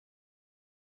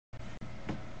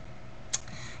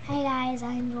Hi guys,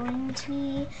 I'm going to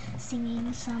be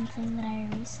singing something that I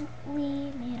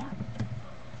recently made up.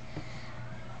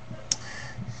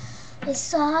 I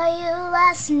saw you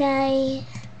last night,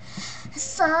 I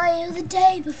saw you the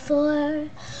day before.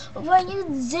 What were you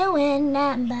doing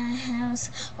at my house?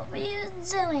 What were you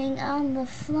doing on the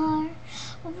floor?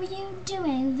 What were you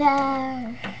doing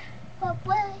there? What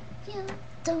were you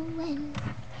doing?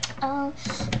 Oh,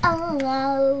 oh,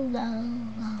 oh, oh,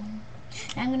 oh.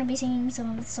 I'm going to be singing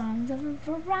some of the songs of the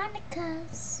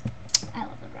Veronicas. I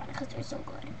love the Veronicas, they're so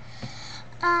good.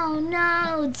 Oh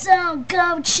no, don't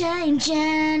go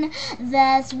changing.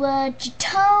 That's what you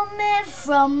told me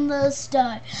from the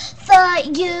start.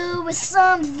 Thought you were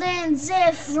something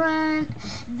different.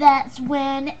 That's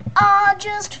when it all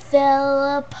just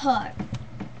fell apart.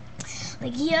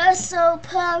 Like you're so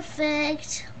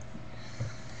perfect,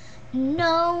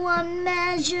 no one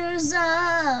measures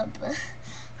up.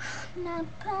 Not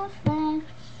perfect,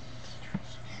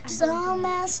 just all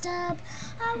messed up.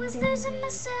 I was losing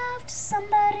myself to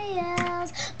somebody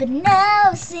else, but now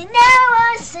I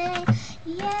see,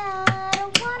 yeah, I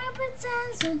don't wanna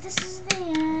pretend, so this is the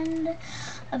end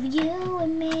of you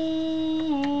and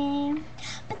me.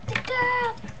 But the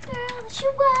girl that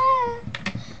you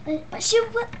were,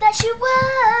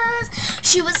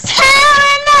 she was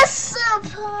tearing us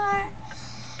apart,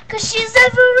 'cause she's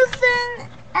everything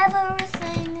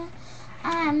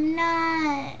I'm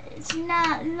not. It's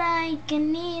not like I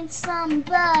need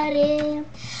somebody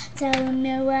telling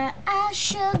me where I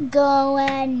should go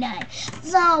at night.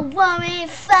 Don't worry,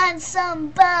 find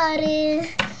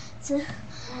somebody to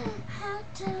how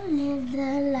to live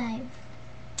the life.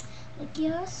 Like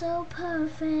you're so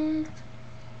perfect,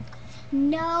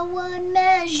 no one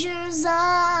measures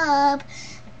up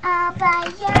all by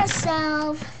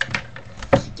yourself.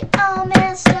 You're all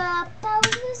messed up. I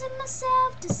was losing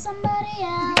myself to somebody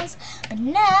else, but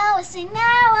now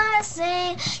I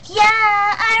see,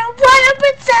 yeah, I don't wanna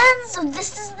pretend, so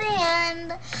this is the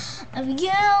end of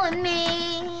you and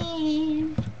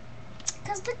me.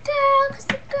 'Cause the girl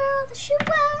that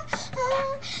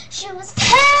she was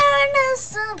tearing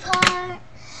us apart,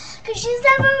 'cause she's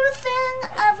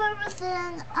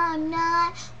everything I'm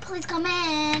not. Please come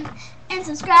in and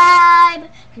subscribe,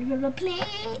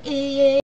 please.